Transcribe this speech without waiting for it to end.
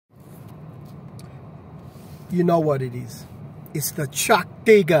You know what it is. It's the Chuck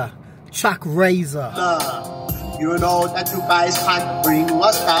Digger, Chuck Razor. You know that you guys can't bring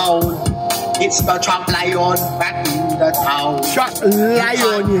us down. It's the Chuck Lion back in the town. Chuck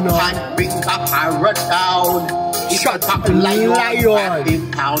Lion, you know. Can't bring the pirate down. It's Chuck the Chuck Lion back Lion.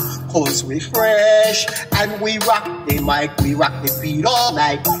 in town. Cause we fresh and we rock the mic, we rock the beat all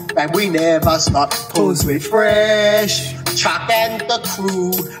night. And we never stop cause we fresh. Chuck and the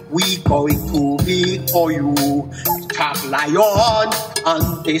crew, we going to be for you. Chuck Lion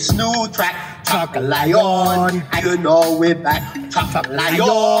on this new track. Chuck Lion, and you know we're back. Chuck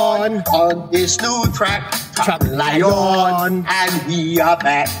Lion on this new track. Chuck Lion, and we are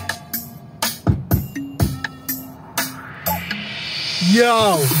back.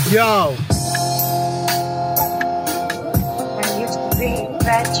 Yo, yo. I used to be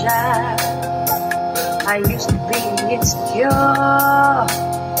fragile. I used to be insecure. I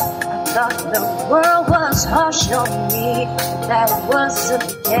thought the world was harsh on me, but that wasn't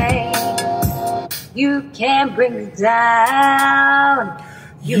the case. You can't bring me down.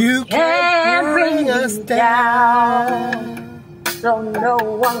 You can't bring us down. So no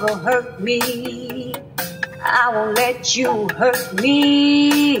one will hurt me. I won't let you hurt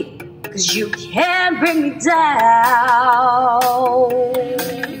me, 'cause you can't bring me down.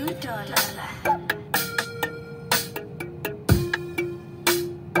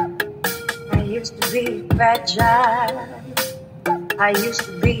 I used to be fragile. I used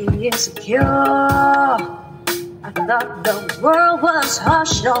to be insecure. I thought the world was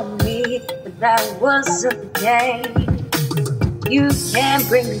harsh on me, but that wasn't the case. You can't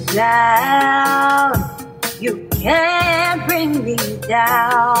bring me down. You can't bring me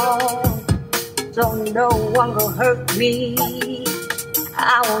down. So no one will hurt me.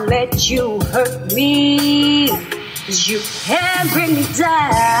 I won't let you hurt me, 'cause you can't bring me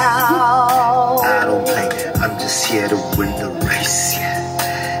down. I don't play, I'm just here to win the race, yeah.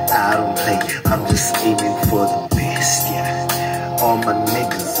 I don't play, I'm just aiming for the best, yeah. All my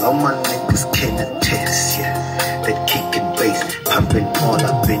niggas can attest, yeah. That kicking bass, pumping all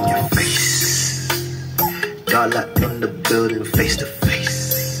up in your face. Dollar in the building, face to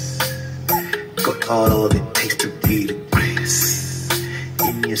face. Got all it takes to be the greatest.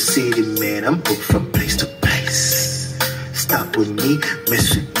 In your city, man, I'm booked from place to place. Stop with me,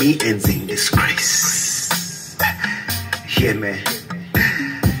 mess with me, and in disgrace. Yeah, man.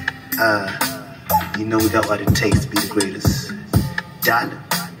 You know we got what it takes to be the greatest. Dollar,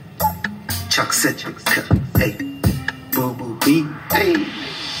 Chuck said, hey, boo boo beat, hey.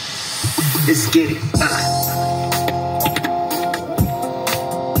 Let's get it.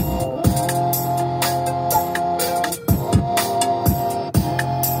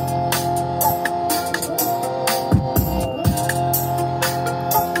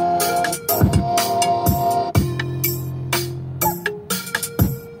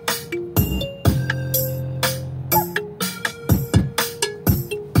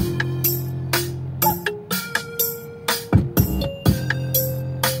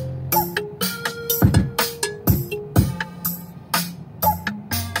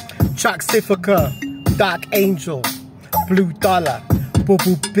 Chuck Sifaka, Dark Angel, Blue Dollar,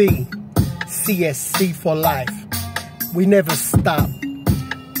 Bubble B, CSC for life. We never stop.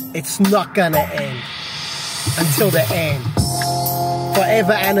 It's not gonna end until the end.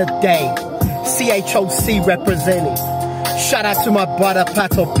 Forever and a day. CHOC representing. Shout out to my brother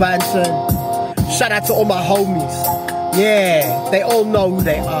Pato Banton. Shout out to all my homies. Yeah, they all know who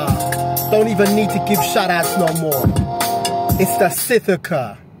they are. Don't even need to give shout outs no more. It's the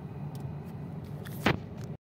Sithaka.